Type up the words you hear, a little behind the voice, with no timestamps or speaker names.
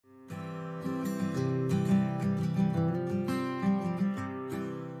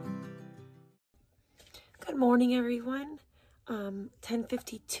morning, everyone.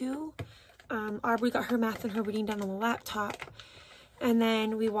 10:52. Aubrey got her math and her reading done on the laptop, and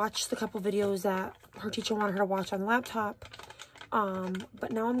then we watched the couple videos that her teacher wanted her to watch on the laptop.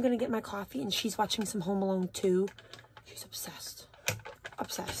 But now I'm gonna get my coffee, and she's watching some Home Alone 2. She's obsessed.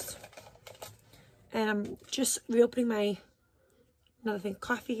 And I'm just reopening my another thing of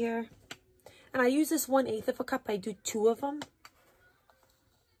coffee here, and I use this 1/8 of a cup. I do 2 of them.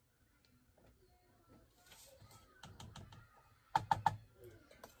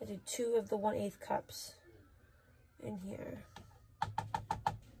 I do 2 of the 1/8 cups in here.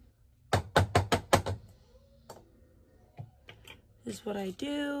 This is what I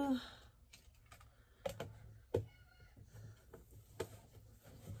do.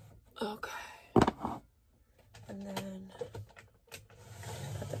 Okay. And then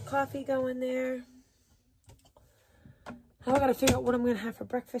got the coffee going there. Now I gotta figure out what I'm gonna have for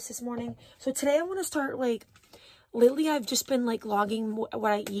breakfast this morning. So today I want to start, like, lately I've just been like logging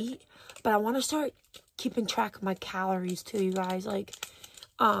what I eat, but I want to start keeping track of my calories too, you guys. Like,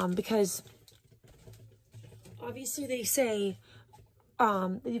 because obviously they say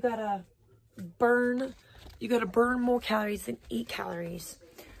you gotta burn more calories than eat calories.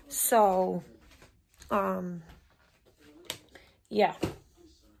 So yeah.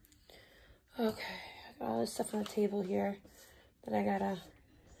 Okay, I got all this stuff on the table here that I gotta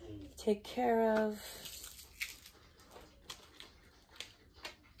take care of.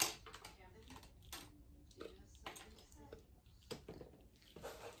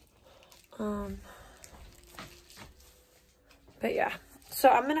 But yeah, so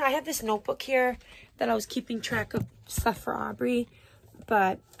I have this notebook here that I was keeping track of stuff for Aubrey,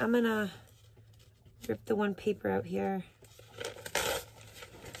 but I'm gonna rip the one paper out here.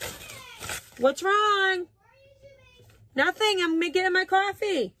 What's wrong? Nothing, I'm getting my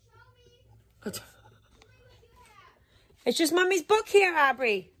coffee. It's just Mommy's book here,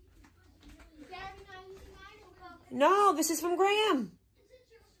 Aubrey. No, this is from Graham.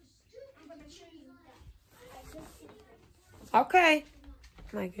 Okay.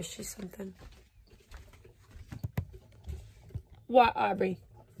 I guess she's something. What, Aubrey?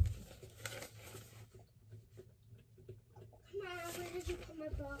 Where did you put my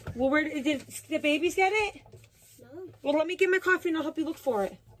book? Well, where did the babies get it? No. Well, let me get my coffee and I'll help you look for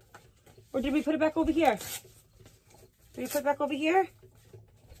it. Or did we put it back over here? Did we put it back over here?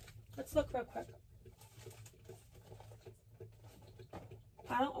 Let's look real quick.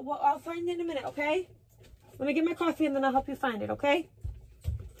 I'll find it in a minute, okay? Let me get my coffee and then I'll help you find it, okay?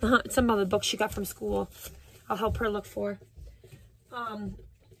 It's some other book she got from school. I'll help her look for.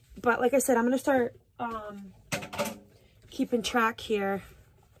 But like I said, I'm going to start keeping track here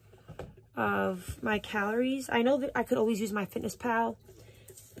of my calories. I know that I could always use MyFitnessPal,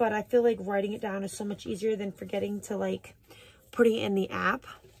 but I feel like writing it down is so much easier than forgetting to, like, putting it in the app.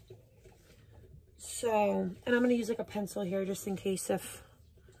 So, and I'm going to use like a pencil here just in case if...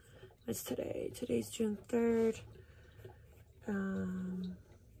 It's today. Today's June 3rd.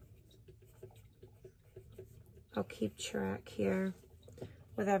 I'll keep track here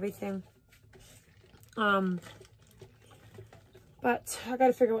with everything. But I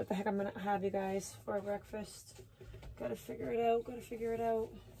gotta figure out what the heck I'm gonna have, you guys, for breakfast. Gotta figure it out.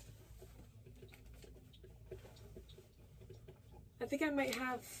 I think I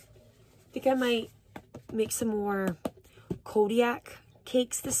might make some more Kodiak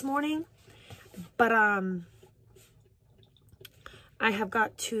cakes this morning, but I have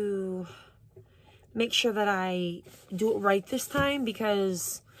got to make sure that I do it right this time,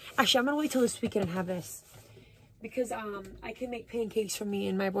 because actually I'm gonna wait till this weekend and have this, because I can make pancakes for me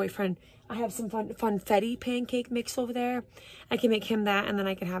and my boyfriend. I have some funfetti pancake mix over there. I can make him that, and then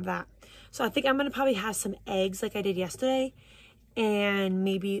I can have that. So I think I'm gonna probably have some eggs like I did yesterday, and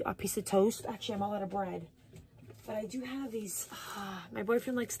maybe a piece of toast. Actually, I'm all out of bread. But I do have these, my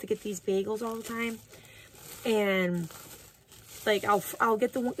boyfriend likes to get these bagels all the time, and like I'll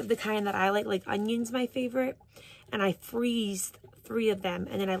get the kind that I like Onion's my favorite, and I freezed 3 of them,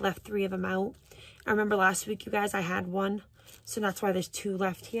 and then I left 3 of them out. I remember last week, you guys, I had 1, so that's why there's 2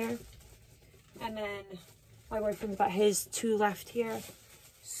 left here, and then my boyfriend's got his 2 left here,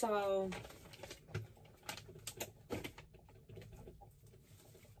 so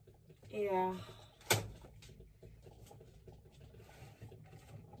yeah.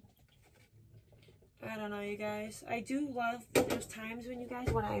 I don't know, you guys. I do love those times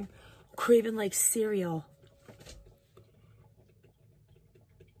when I'm craving like cereal.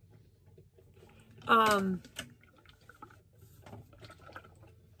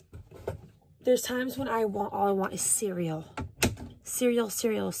 There's times when all I want is cereal. Cereal.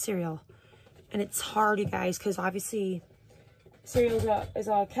 And it's hard, you guys, because obviously cereal is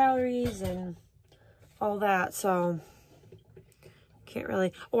all calories and all that. So can't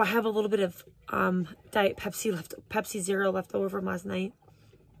really. Oh, I have a little bit of Diet Pepsi Zero left over from last night.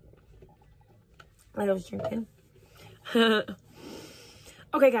 I was drinking.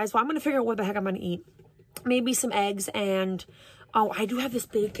 Okay, guys. Well, I'm gonna figure out what the heck I'm gonna eat. Maybe some eggs and oh, I do have this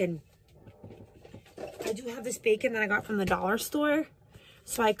bacon. I do have this bacon that I got from the dollar store.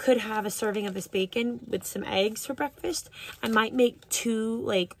 So I could have a serving of this bacon with some eggs for breakfast. I might make 2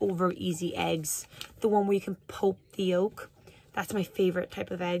 like over easy eggs. The one where you can poke the yolk. That's my favorite type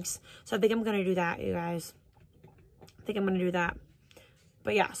of eggs. So I think I'm going to do that, you guys. I think I'm going to do that.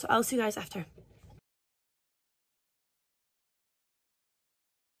 But yeah, so I'll see you guys after.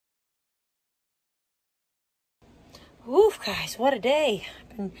 Oof, guys, what a day.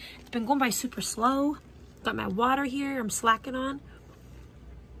 It's been going by super slow. Got my water here. I'm slacking on.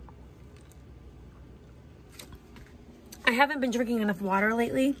 I haven't been drinking enough water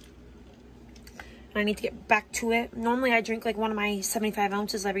lately. And I need to get back to it. Normally I drink like one of my 75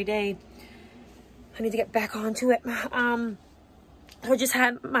 ounces every day. I need to get back onto it. I just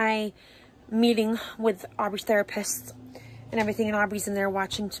had my meeting with Aubrey's therapist and everything, and Aubrey's in there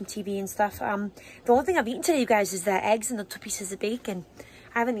watching some TV and stuff. The only thing I've eaten today, you guys, is the eggs and the 2 pieces of bacon.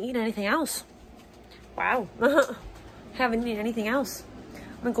 I haven't eaten anything else. Wow. Haven't eaten anything else.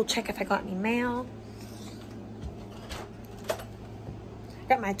 I'm gonna go check if I got any mail.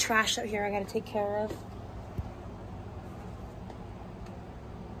 Got my trash out here I gotta take care of.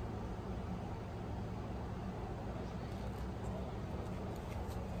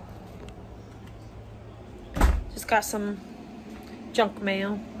 Just got some junk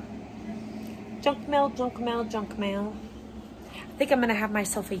mail. Junk mail, junk mail, junk mail. I think I'm gonna have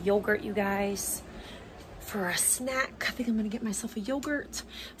myself a yogurt, you guys, for a snack. I think I'm gonna get myself a yogurt.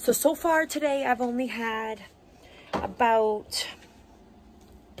 So far today I've only had about...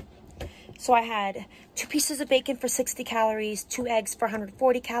 So I had 2 pieces of bacon for 60 calories, 2 eggs for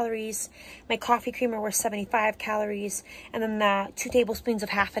 140 calories, my coffee creamer was 75 calories, and then the 2 tablespoons of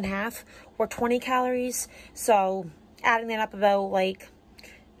half and half were 20 calories. So adding that up about like,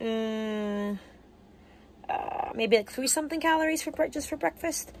 maybe like 3-something calories for just for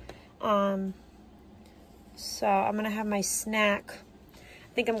breakfast. So I'm gonna have my snack.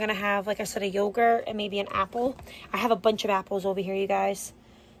 I think I'm gonna have, like I said, a yogurt and maybe an apple. I have a bunch of apples over here, you guys.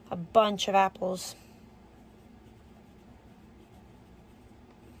 A bunch of apples.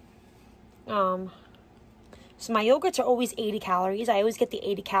 So my yogurts are always 80 calories. I always get the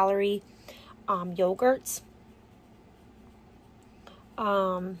 80 calorie yogurts.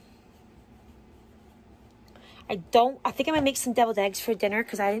 I think I'm gonna make some deviled eggs for dinner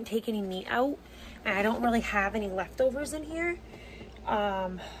because I didn't take any meat out and I don't really have any leftovers in here.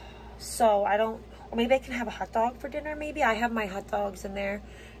 So I don't, or maybe I can have a hot dog for dinner. Maybe I have my hot dogs in there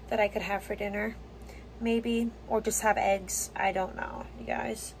that I could have for dinner, maybe, or just have eggs. I don't know, you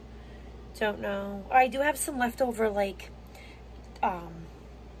guys. Don't know. I do have some leftover like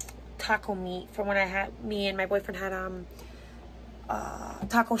taco meat from when me and my boyfriend had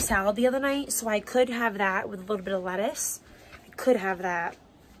taco salad the other night, so I could have that with a little bit of lettuce. I could have that,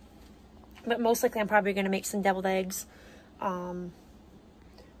 but most likely I'm probably gonna make some deviled eggs. But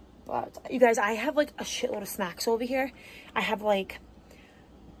you guys, I have like a shitload of snacks over here. I have like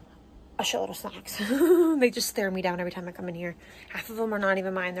a shitload of snacks. They just stare me down every time I come in here. Half of them are not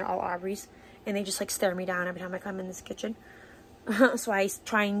even mine. They're all Aubrey's. And they just like stare me down every time I come in this kitchen. So I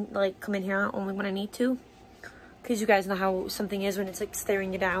try and like come in here only when I need to. Because you guys know how something is when it's like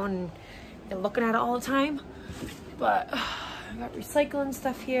staring you down and you're looking at it all the time. But I got recycling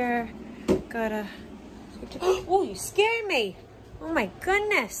stuff here. Gotta... Oh, you scared me. Oh my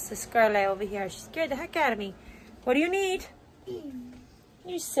goodness. This girl over here. She scared the heck out of me. What do you need?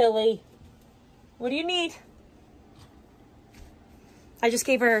 You silly. What do you need? I just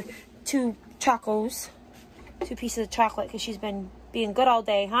gave her 2 chocos. 2 pieces of chocolate because she's been being good all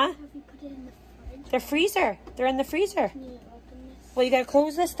day, huh? Have you put it in the fridge? The freezer. They're in the freezer. Can you open this? Well, you gotta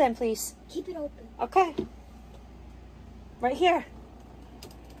close this then, please. Keep it open. Okay. Right here.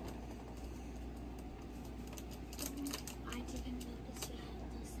 I didn't notice you had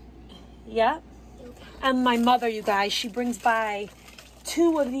this. Yeah. And my mother, you guys, she brings by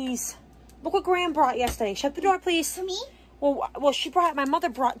 2 of these. Look what Graham brought yesterday. Shut the door, please. For me? Well, my mother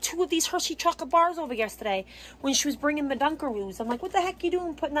brought 2 of these Hershey chocolate bars over yesterday when she was bringing the Dunkaroos. I'm like, what the heck are you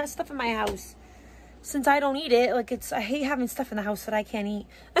doing putting that stuff in my house? Since I don't eat it, like I hate having stuff in the house that I can't eat.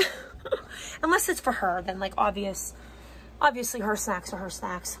 Unless it's for her, then like obviously her snacks are her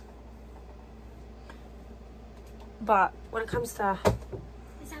snacks. But when it comes to...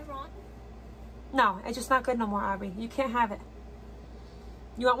 Is that wrong? No, it's just not good no more, Aubrey. You can't have it.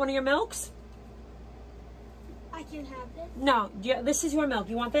 You want one of your milks? I can have this? No, this is your milk.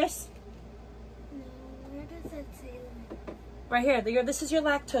 You want this? No, where does it say that? Right here. This is your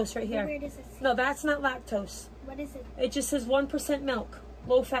lactose right here. Where does it say? No, that's not lactose. What is it? It just says 1% milk.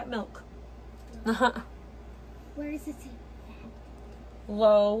 Low-fat milk. Where does it say?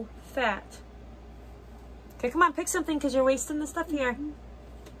 Low fat. Okay, come on, pick something because you're wasting the stuff here.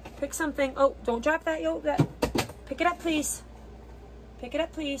 Pick something. Oh, don't drop that yogurt. Pick it up, please. Pick it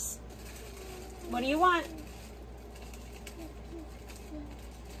up, please. What do you want?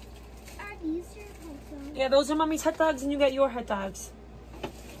 Are these your hot dogs? Yeah, those are Mommy's hot dogs, and you got your hot dogs.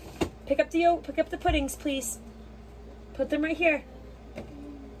 Pick up the puddings, please. Put them right here.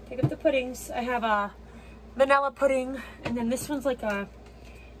 Pick up the puddings. I have a vanilla pudding, and then this one's like a,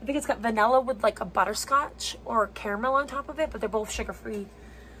 I think it's got vanilla with like a butterscotch or caramel on top of it, but they're both sugar-free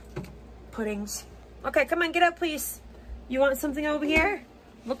puddings. Okay, come on, get up, please. You want something over here?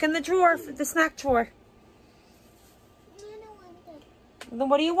 Look in the drawer, the snack drawer. I don't want that. Then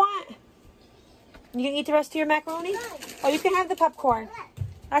what do you want? You gonna eat the rest of your macaroni? Oh, you can have the popcorn.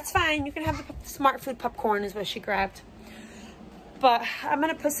 That's fine. You can have the Smart Food popcorn is what she grabbed. But I'm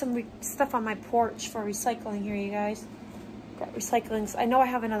gonna put some stuff on my porch for recycling here, you guys. Got recycling. I know I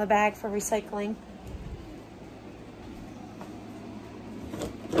have another bag for recycling.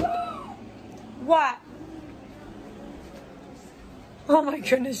 What? Oh my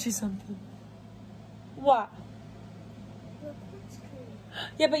goodness, she's something. What? Look, it's free.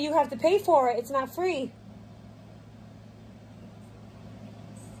 Yeah, but you have to pay for it. It's not free.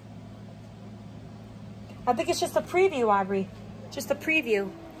 I think it's just a preview, Aubrey. Just a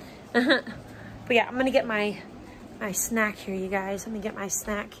preview. But yeah, I'm gonna get my snack here, you guys. I'm gonna get my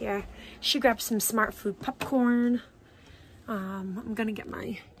snack here. She grabbed some Smart Food popcorn. I'm gonna get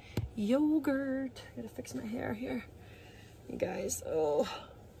my yogurt. I gotta fix my hair here, you guys. Oh.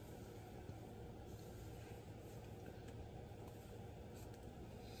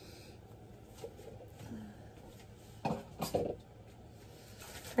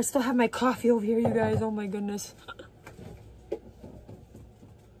 I still have my coffee over here, you guys. Oh my goodness.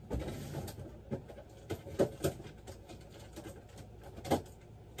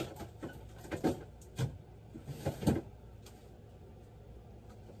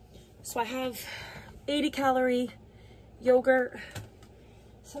 So I have 80 calorie yogurt.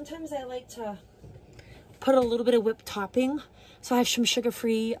 Sometimes I like to put a little bit of whipped topping. So I have some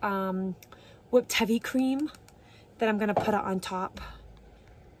sugar-free whipped heavy cream that I'm gonna put on top.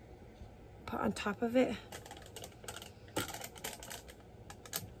 Put on top of it.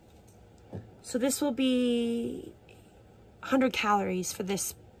 So this will be 100 calories for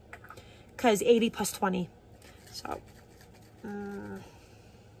this, because 80 plus 20. So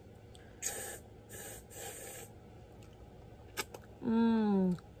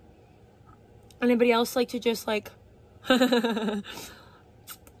anybody else like to just like don't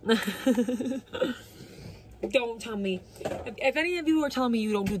tell me. If any of you are telling me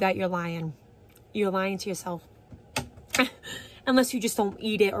you don't do that, you're lying. You're lying to yourself. Unless you just don't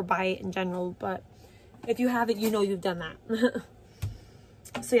eat it or buy it in general. But if you have it, you know you've done that.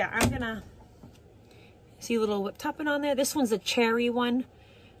 So yeah, I'm gonna see a little whipped topping on there. This one's a cherry one.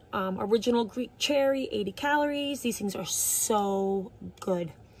 Original Greek cherry, 80 calories. These things are so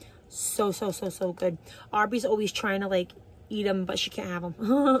good. So good. Aubrey's always trying to like eat them, but she can't have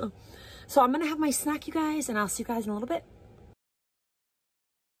them. So I'm gonna have my snack, you guys, and I'll see you guys in a little bit.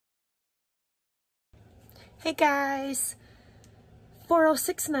 Hey guys,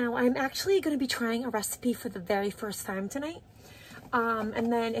 4:06 now. I'm actually gonna be trying a recipe for the very first time tonight.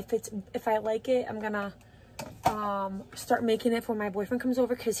 And then if I like it, I'm gonna start making it for my boyfriend comes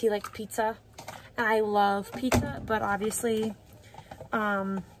over, because he likes pizza and I love pizza. But obviously,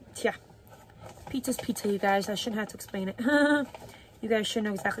 yeah, pizza's pizza, you guys. I shouldn't have to explain it. You guys should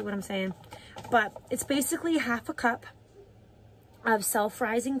know exactly what I'm saying. But it's basically half a cup of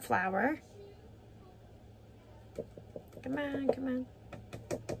self-rising flour. Come on.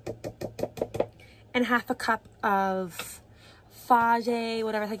 And half a cup of Fage,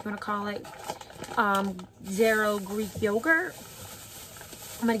 whatever the heck you want to call it, zero Greek yogurt.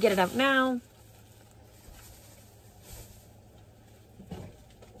 I'm gonna get it out now.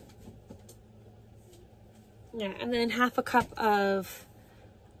 Yeah, and then half a cup of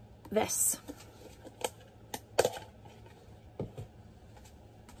this.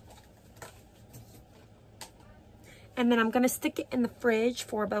 And then I'm gonna stick it in the fridge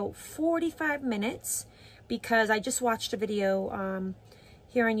for about 45 minutes because I just watched a video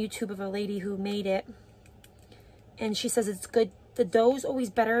here on YouTube of a lady who made it, and she says it's good the dough is always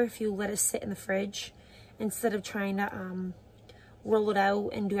better if you let it sit in the fridge instead of trying to roll it out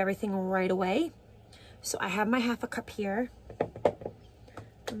and do everything right away. So I have my 1/2 cup here.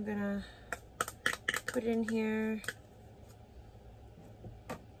 I'm gonna put it in here.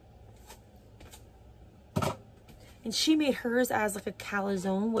 And she made hers as like a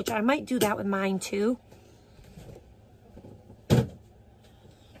calzone, which I might do that with mine too.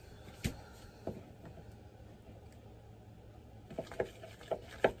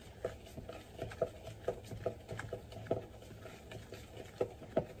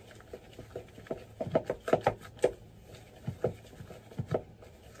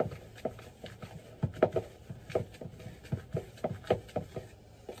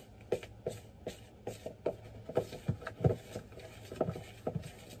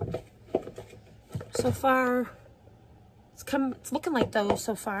 So far, it's looking like dough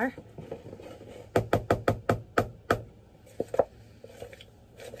so far.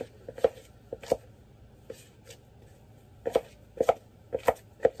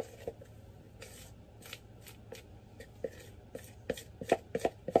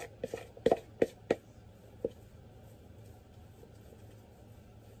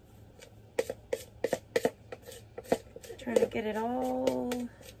 Trying to get it all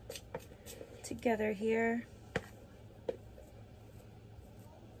together here.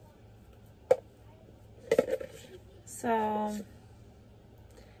 So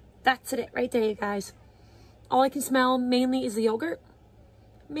that's it right there, you guys. All I can smell mainly is the yogurt,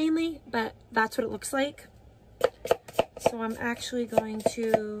 but that's what it looks like. So I'm actually going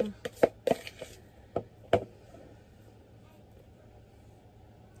to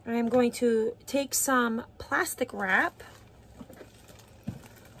take some plastic wrap.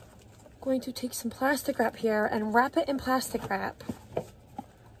 Going to take some plastic wrap here and wrap it in plastic wrap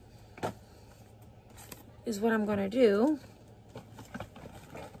is what I'm going to do.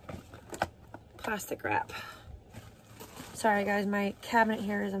 Plastic wrap. Sorry guys, my cabinet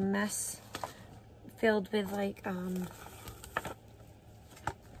here is a mess filled with like okay.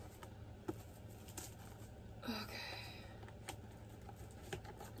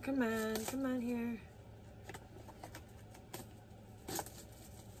 Come on here.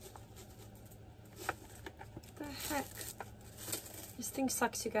 Heck, this thing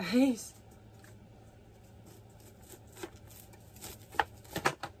sucks, you guys.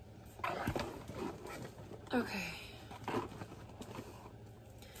 Okay,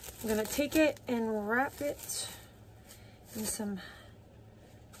 I'm gonna take it and wrap it in some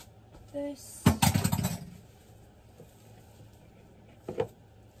this.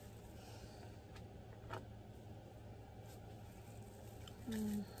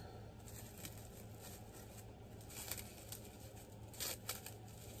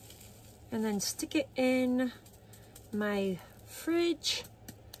 And then stick it in my fridge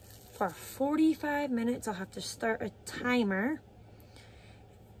for 45 minutes. I'll have to start a timer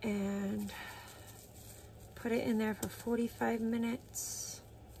and put it in there for 45 minutes.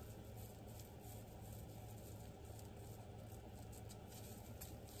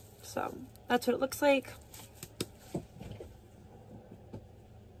 So that's what it looks like.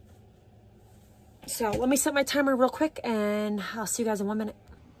 So let me set my timer real quick and I'll see you guys in 1 minute.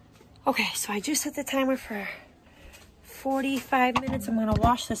 Okay, so I just set the timer for 45 minutes. I'm gonna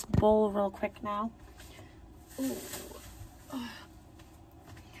wash this bowl real quick now. Ooh.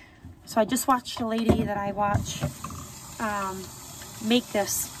 So I just watched a lady that I watch make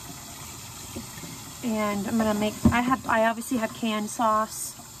this. And I'm gonna make, I obviously have canned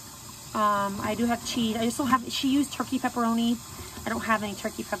sauce. I do have cheese. I just don't have, she used turkey pepperoni. I don't have any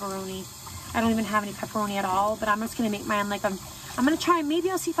turkey pepperoni. I don't even have any pepperoni at all, but I'm just gonna make mine like I'm gonna try,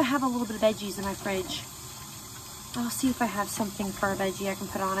 maybe I'll see if I have a little bit of veggies in my fridge. I'll see if I have something for a veggie I can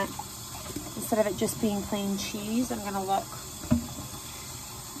put on it. Instead of it just being plain cheese, I'm gonna look.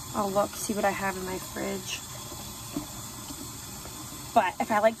 I'll look, see what I have in my fridge. But if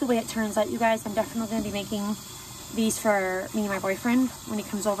I like the way it turns out, you guys, I'm definitely gonna be making these for me and my boyfriend when he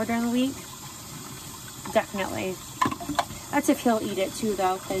comes over during the week. Definitely. That's if he'll eat it too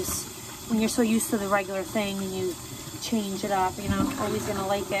though, because when you're so used to the regular thing and you change it up, you know, always gonna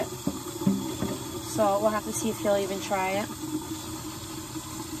like it. So we'll have to see if he'll even try it.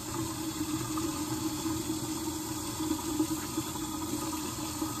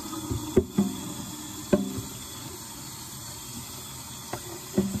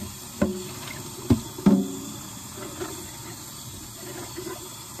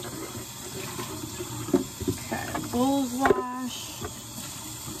 Okay, bowls washed.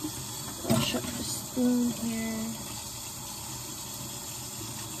 Brush up the spoon here.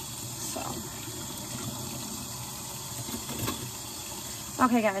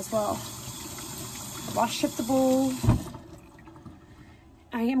 Okay, guys, well, I washed up the bowl.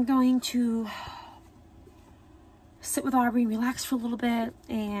 I am going to sit with Aubrey and relax for a little bit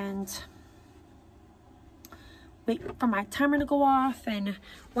and wait for my timer to go off. And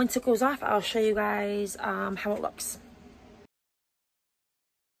once it goes off, I'll show you guys how it looks.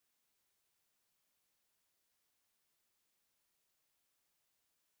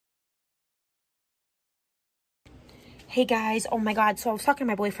 Hey guys, oh my god, so I was talking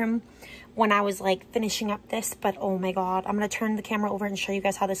to my boyfriend when I was like finishing up this, but oh my god, I'm gonna turn the camera over and show you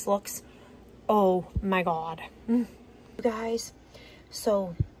guys how this looks. Oh my god. You guys,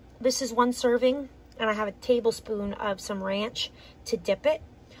 so this is one serving and I have a tablespoon of some ranch to dip it,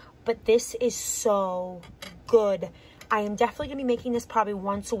 but this is so good. I am definitely gonna be making this probably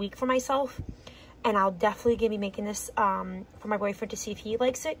once a week for myself, and I'll definitely gonna be making this for my boyfriend to see if he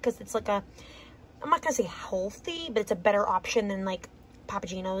likes it, because it's like a, I'm not gonna say healthy, but it's a better option than like Papa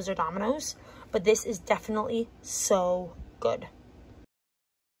Gino's or Domino's. But this is definitely so good.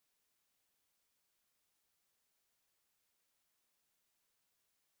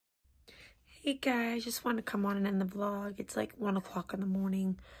 Hey guys, just want to come on and end the vlog. It's like 1 o'clock in the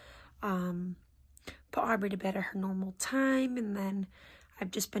morning. Put Aubrey to bed at her normal time, and then I've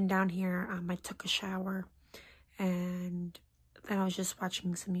just been down here. I took a shower, and then I was just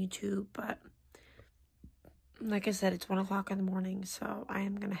watching some YouTube, but like I said, it's 1 o'clock in the morning, so I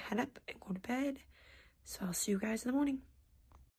am gonna head up and go to bed. So I'll see you guys in the morning.